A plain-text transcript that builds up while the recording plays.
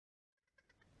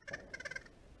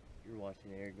You're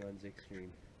watching AGEX'S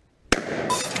Extreme.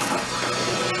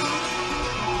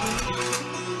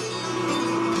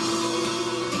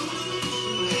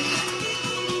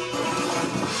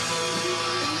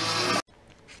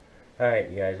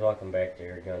 Alright, you guys, welcome back to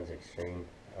AGEX'S Extreme.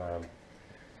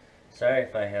 Sorry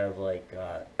if I have like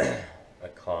a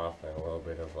cough and a little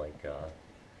bit of like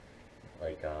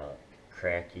a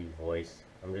cracky voice.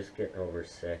 I'm just getting over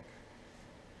sick.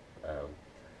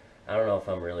 I don't know if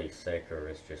I'm really sick or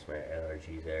it's just my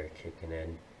allergies that are kicking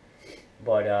in.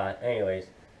 But anyways,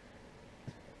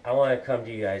 I want to come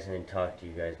to you guys and talk to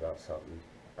you guys about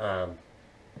something.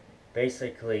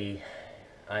 Basically,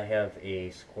 I have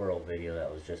a squirrel video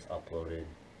that was just uploaded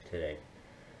today.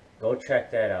 Go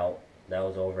check that out. That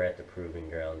was over at the Proving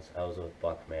Grounds. I was with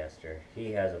Buckmaster.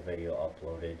 He has a video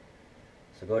uploaded.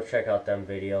 So go check out them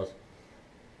videos.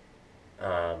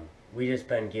 We just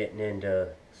been getting into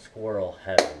squirrel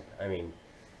heaven. I mean,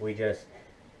 we just,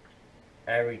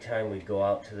 every time we go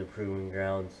out to the Proving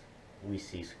Grounds, we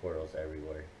see squirrels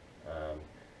everywhere.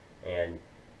 And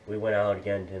we went out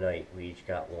again tonight. We each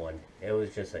got one. It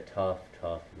was just a tough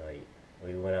night.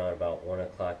 We went out about 1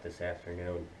 o'clock this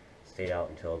afternoon, stayed out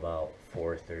until about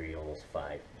 4:30, almost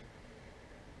 5.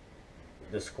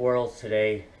 The squirrels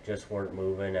today just weren't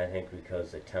moving, I think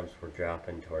because the temps were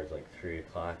dropping towards like 3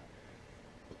 o'clock.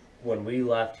 When we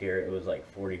left here, it was like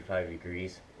 45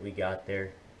 degrees. We got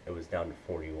there, it was down to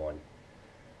 41.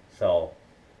 So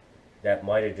that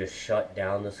might have just shut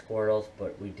down the squirrels,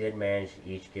 but we did manage to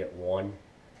each get one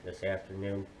this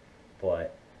afternoon.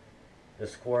 But the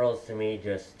squirrels, to me,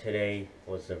 just today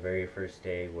was the very first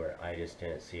day where I just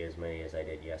didn't see as many as I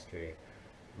did yesterday.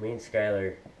 Me and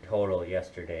Skylar total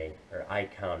yesterday, or I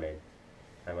counted,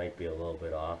 I might be a little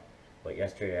bit off, but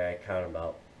yesterday I counted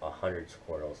about 100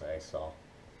 squirrels I saw.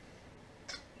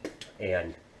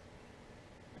 And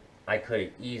I could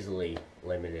have easily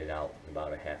limited out in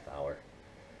about a half hour.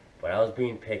 But I was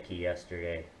being picky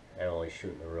yesterday and only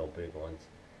shooting the real big ones.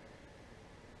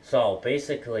 So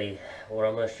basically, what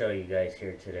I'm going to show you guys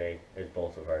here today is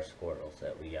both of our squirrels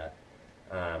that we got.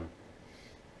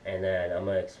 And then I'm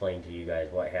going to explain to you guys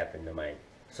what happened to mine.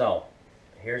 So,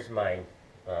 here's mine.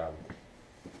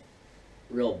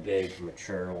 Real big,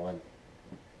 mature one.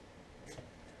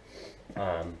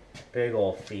 Big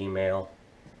old female.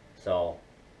 So,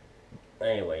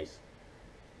 anyways,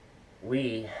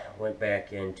 we went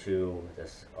back into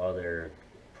this other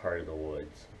part of the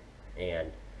woods,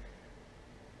 and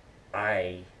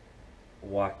I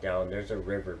walked down. There's a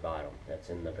river bottom that's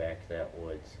in the back of that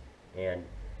woods, and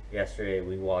yesterday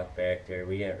we walked back there.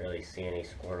 We didn't really see any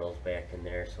squirrels back in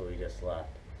there, so we just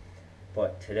left.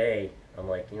 But today, I'm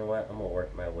like, you know what, I'm gonna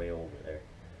work my way over there.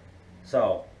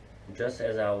 So just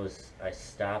as I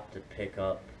stopped to pick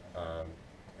up,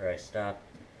 or I stopped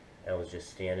and I was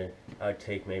just standing, I would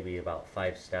take maybe about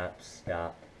 5 steps,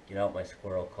 stop, get out my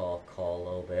squirrel call a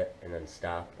little bit, and then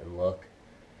stop and look.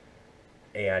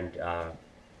 And at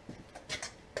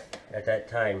that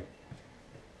time,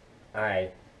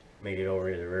 I made it over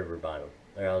to the river bottom.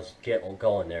 I was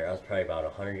going there. I was probably about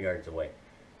 100 yards away.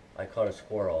 I caught a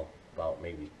squirrel about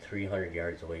maybe 300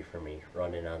 yards away from me,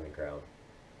 running on the ground.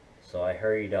 So I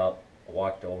hurried up,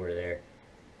 walked over there,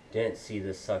 didn't see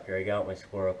this sucker. I got my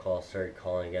squirrel call, started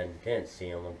calling again, didn't see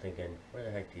him. I'm thinking, where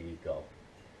the heck did he go?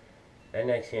 And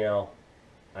next thing you know,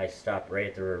 I stopped right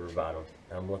at the river bottom.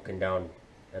 I'm looking down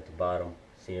at the bottom,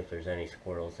 seeing if there's any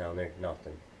squirrels down there.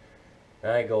 Nothing.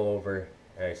 Then I go over,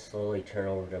 and I slowly turn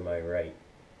over to my right.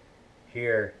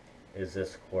 Here is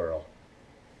this squirrel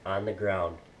on the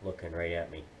ground, looking right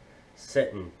at me,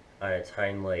 sitting on its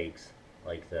hind legs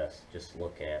like this, just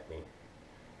looking at me.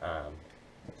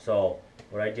 So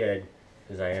what I did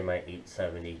is I had my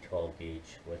 870 12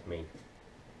 gauge with me,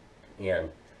 and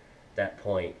at that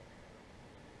point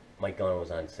my gun was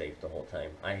unsafe the whole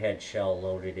time. I had shell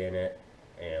loaded in it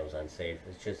and it was unsafe.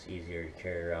 It's just easier to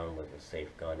carry around with a safe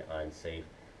gun unsafe.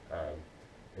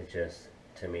 It just,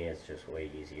 to me, it's just way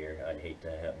easier. I'd hate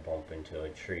to bump into a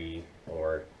tree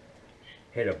or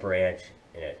hit a branch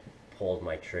and it pulled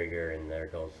my trigger and there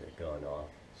goes the gun off.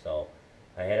 So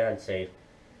I had it unsafe.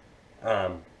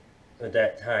 At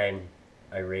that time,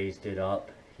 I raised it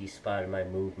up. He spotted my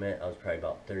movement. I was probably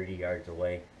about 30 yards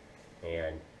away,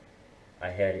 and I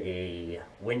had a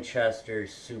Winchester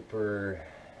Super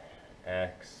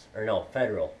X, or no,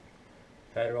 Federal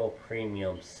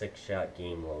Premium 6-shot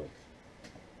game load.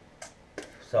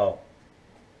 So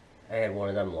I had one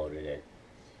of them loaded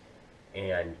in,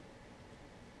 and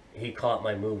he caught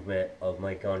my movement of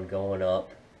my gun going up.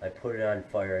 I put it on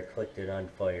fire, I clicked it on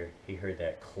fire. He heard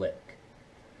that click.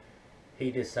 He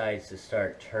decides to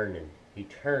start turning. He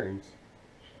turns,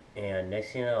 and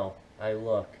next thing you know, I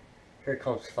look, Here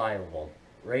comes 5 of them,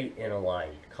 right in a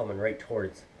line, coming right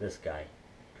towards this guy,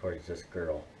 towards this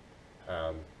girl.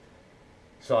 Um,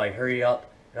 so I hurry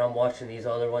up, and I'm watching these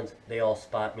other ones. They all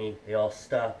spot me. They all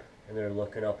stop, and they're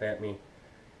looking up at me.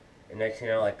 And next thing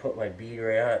you know, I put my bead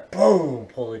right on it. Boom!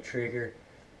 Pull the trigger.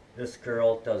 This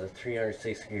girl does a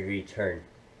 360-degree turn.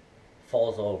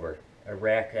 Falls over. I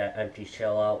rack that empty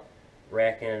shell out.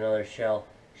 Rack in another shell.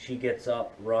 She gets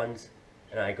up, runs,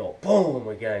 and I go boom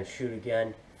again, shoot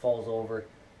again. Falls over.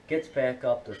 Gets back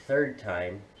up the 3rd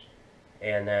time,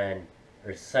 and then,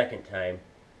 or 2nd time,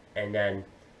 and then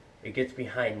it gets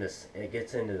behind this, it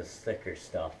gets into this thicker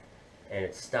stuff, and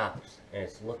it stops, and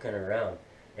it's looking around,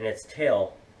 and its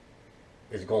tail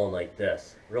is going like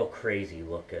this, real crazy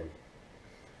looking.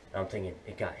 I'm thinking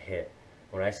it got hit.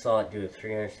 When I saw it do a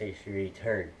 360-degree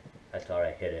turn, I thought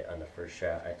I hit it on the first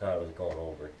shot. I thought it was going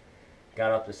over.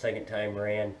 Got up the 2nd time,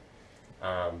 ran.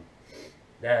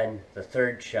 Then the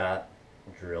 3rd shot,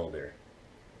 drilled her.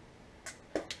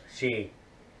 She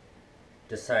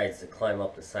decides to climb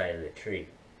up the side of the tree.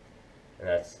 And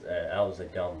that was a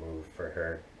dumb move for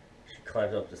her. She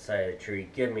climbs up the side of the tree,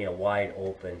 give me a wide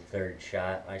open 3rd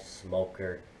shot. I smoke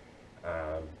her,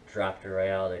 dropped her right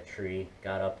out of the tree,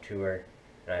 got up to her,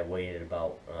 and I waited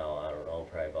about, I don't know,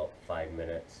 probably about 5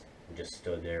 minutes, and just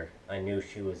stood there. I knew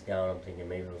she was down. I'm thinking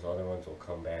maybe those other ones will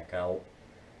come back out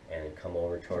and come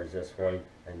over towards this one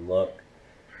and look.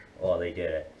 Well, they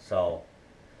did it. So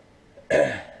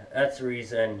that's the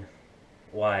reason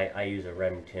why I use a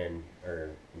Remington or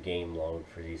game load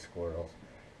for these squirrels.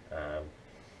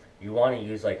 You want to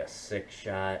use like a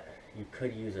 6-shot. You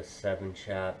could use a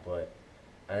 7-shot, but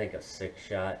I think a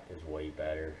 6-shot is way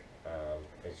better.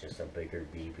 It's just a bigger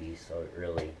BB, so it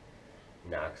really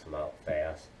knocks them out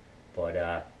fast. But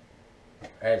I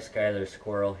have Skylar's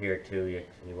squirrel here too.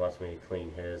 He wants me to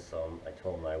clean his, so I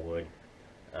told him I would.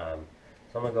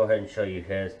 So I'm gonna go ahead and show you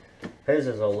his. His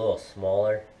is a little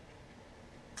smaller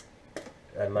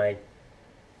than mine.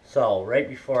 So right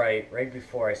before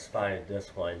I spotted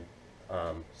this one,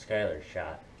 Skylar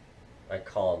shot. I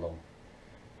called him.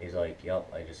 He's like,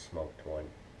 "Yep, I just smoked one."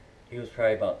 He was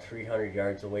probably about 300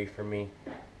 yards away from me.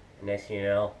 And next thing you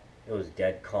know, it was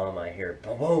dead calm. I hear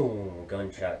boom,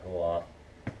 gunshot go off,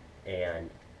 and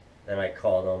then I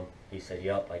called him. He said,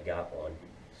 "Yep, I got one."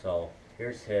 So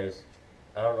here's his.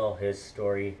 I don't know his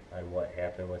story on what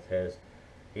happened with his.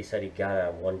 He said he got it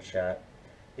on 1 shot.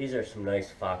 These are some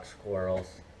nice fox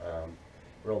squirrels.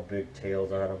 Real big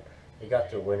tails on them. They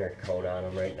got their winter coat on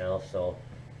them right now, so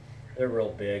they're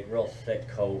real big, real thick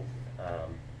coat.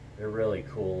 They're really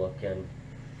cool looking.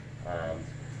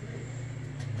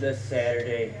 This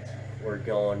Saturday we're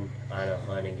going on a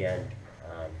hunt again,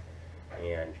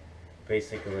 and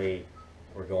basically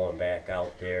we're going back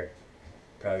out there.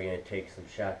 Probably going to take some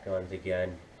shotguns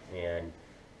again, and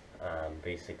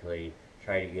basically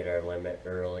try to get our limit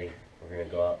early. We're going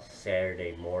to go out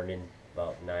Saturday morning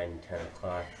about 9, 10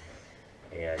 o'clock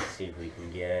and see if we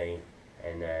can get any.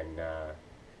 And then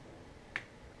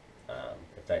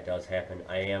if that does happen,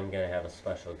 I am going to have a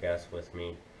special guest with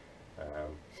me.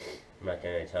 I'm not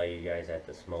going to tell you guys at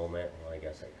this moment. Well, I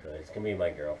guess I could. It's going to be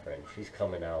my girlfriend. She's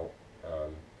coming out.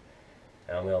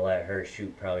 And I'm going to let her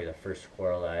shoot probably the first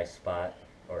squirrel that I spot.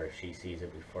 Or if she sees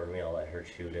it before me, I'll let her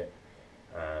shoot it.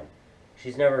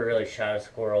 She's never really shot a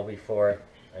squirrel before.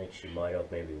 I think she might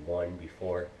have maybe one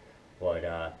before. But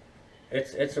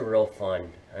it's a real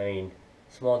fun. I mean,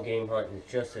 small game hunting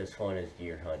is just as fun as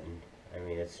deer hunting. I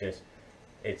mean,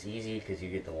 it's easy because you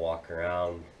get to walk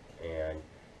around, and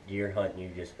deer hunting you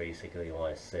just basically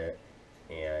want to sit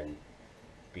and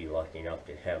be lucky enough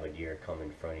to have a deer come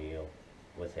in front of you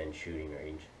within shooting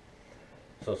range.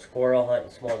 So squirrel hunting,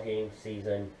 small game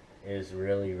season is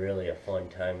really, really a fun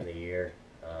time of the year.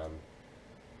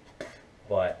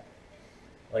 But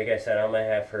like I said, I'm going to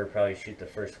have her probably shoot the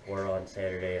first squirrel on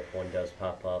Saturday if one does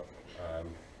pop up.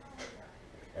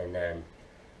 And then,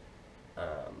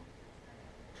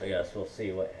 I guess we'll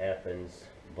see what happens.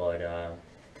 But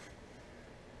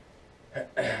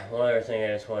one other thing I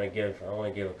just want to give, I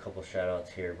want to give a couple shout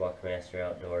outs here. Buckmaster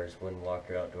Outdoors,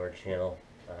 Windwalker Outdoor Channel,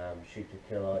 Shoot to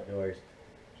Kill Outdoors,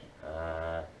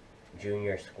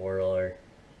 Junior Squirreler.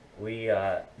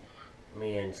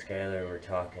 Me and Skylar were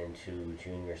talking to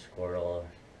Junior Squirrel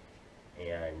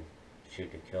and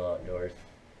Shoot to Kill Outdoors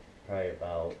probably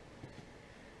about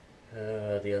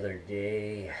the other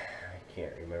day. I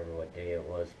can't remember what day it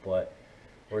was, but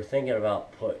we're thinking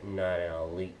about putting on an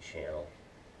elite channel.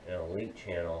 An elite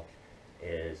channel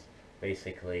is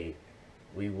basically,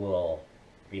 we will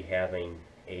be having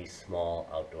a small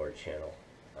outdoor channel,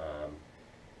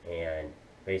 and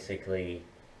basically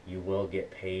you will get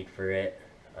paid for it.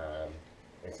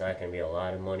 It's not going to be a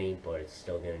lot of money, but it's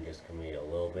still going to just be a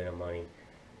little bit of money.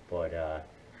 But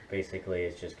basically,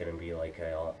 it's just going to be like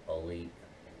a elite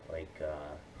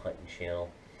hunting channel.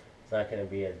 It's not going to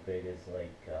be as big as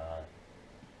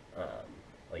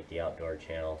like the outdoor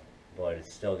channel, but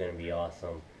it's still going to be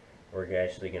awesome. We're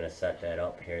actually going to set that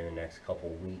up here in the next couple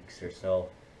weeks or so,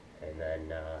 and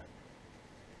then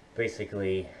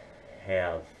basically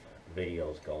have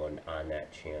videos going on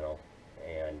that channel.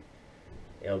 And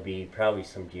it'll be probably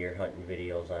some deer hunting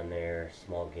videos on there,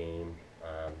 small game,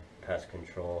 pest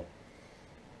control.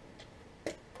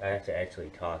 I have to actually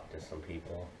talk to some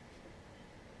people.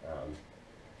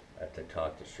 I have to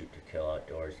talk to Shoot to Kill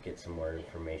Outdoors, get some more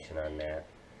information on that.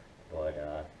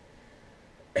 But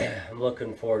I'm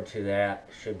looking forward to that.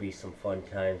 Should be some fun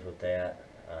times with that.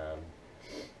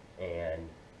 And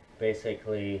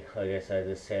basically, like I said,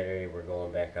 this Saturday we're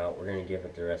going back out. We're going to give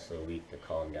it the rest of the week to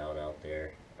calm down out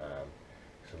there.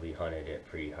 So we hunted it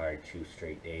pretty hard 2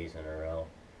 straight days in a row.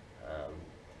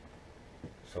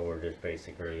 So we're just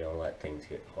basically going to let things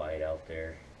get quiet out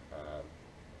there.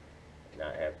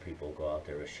 Not have people go out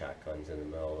there with shotguns in the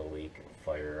middle of the week and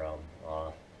fire them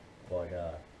off.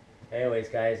 But anyways,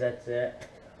 guys, that's it.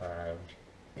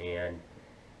 And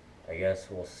I guess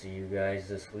we'll see you guys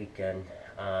this weekend.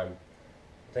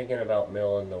 Thinking about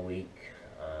middle of the week,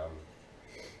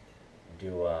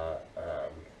 do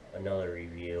another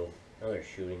review, another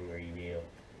shooting review.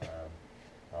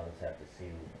 I'll just have to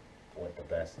see what the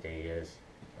best day is,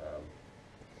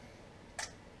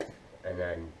 and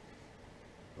then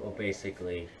we'll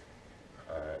basically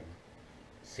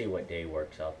see what day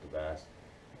works out the best.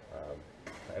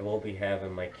 I will be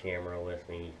having my camera with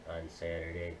me on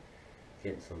Saturday,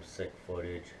 getting some sick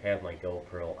footage. Have my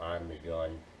GoPro on the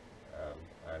gun,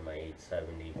 on my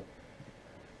 870.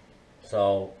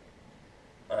 So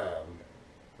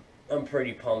I'm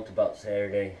pretty pumped about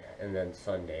Saturday, and then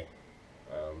Sunday.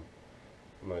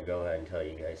 I'm gonna go ahead and tell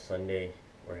you guys, Sunday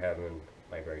we're having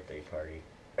my birthday party.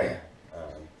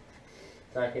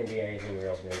 It's not gonna be anything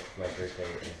real big. My birthday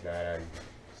is not on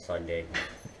Sunday,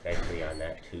 it's actually on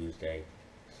that Tuesday.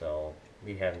 So I'll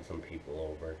be having some people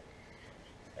over,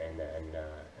 and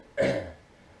then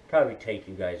probably take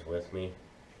you guys with me.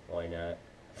 Why not?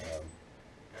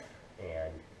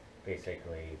 And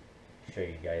basically show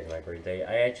you guys my birthday.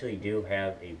 I actually do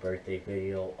have a birthday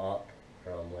video up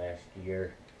from last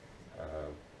year.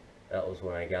 That was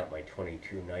when I got my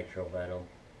 22 nitro venom.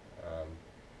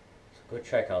 So go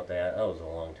check out that. That was a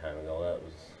long time ago. That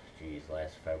was, geez,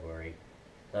 last February.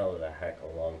 That was a heck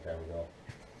of a long time ago.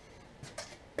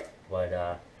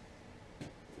 But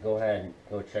go ahead and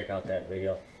go check out that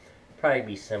video. Probably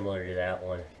be similar to that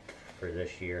one for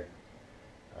this year.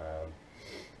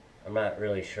 I'm not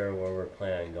really sure where we're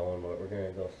planning on going, but we're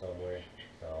gonna go somewhere,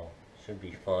 so should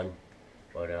be fun.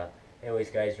 But anyways,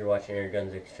 guys, you're watching Air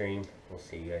Guns Extreme. We'll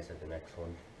see you guys at the next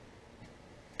one.